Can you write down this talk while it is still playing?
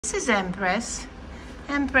This is Empress.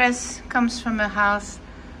 Empress comes from a house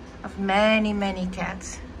of many, many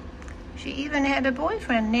cats. She even had a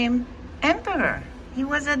boyfriend named Emperor. He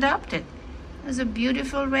was adopted. He was a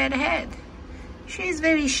beautiful redhead. She is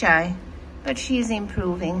very shy, but she is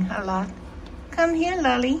improving a lot. Come here,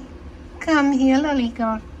 Lolly. Come here, Lolly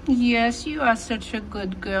girl. Yes, you are such a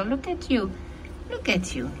good girl. Look at you. Look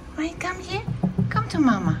at you. Right, come here. Come to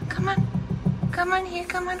Mama. Come on. Come on here.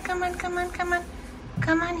 Come on, come on, come on, come on.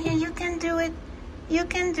 Come on here, you can do it. You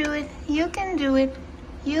can do it. You can do it.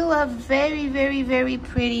 You are very, very, very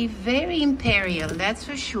pretty, very imperial, that's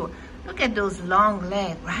for sure. Look at those long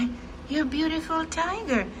legs, right? You're a beautiful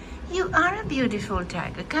tiger. You are a beautiful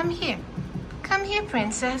tiger. Come here. Come here,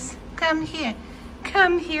 princess. Come here.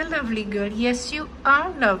 Come here, lovely girl. Yes, you are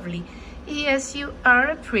lovely. Yes, you are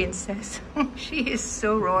a princess. She is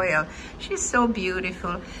so royal. She's so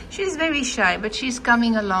beautiful. She's very shy, but she's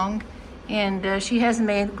coming along. And she has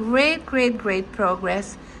made great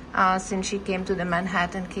progress since she came to the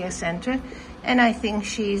Manhattan Care Center. And I think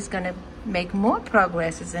she's going to make more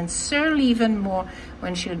progresses and certainly even more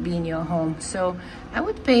when she'll be in your home. So I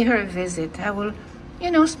would pay her a visit. I will,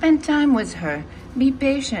 spend time with her. Be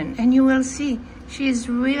patient and you will see. She's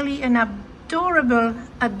really an adorable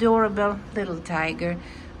little tiger.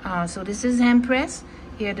 So this is Empress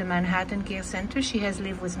here at the Manhattan Care Center. She has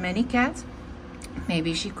lived with many cats.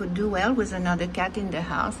 Maybe she could do well with another cat in the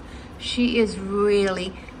house. She is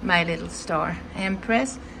really my little star.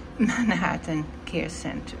 Empress, Manhattan Care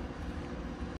Center.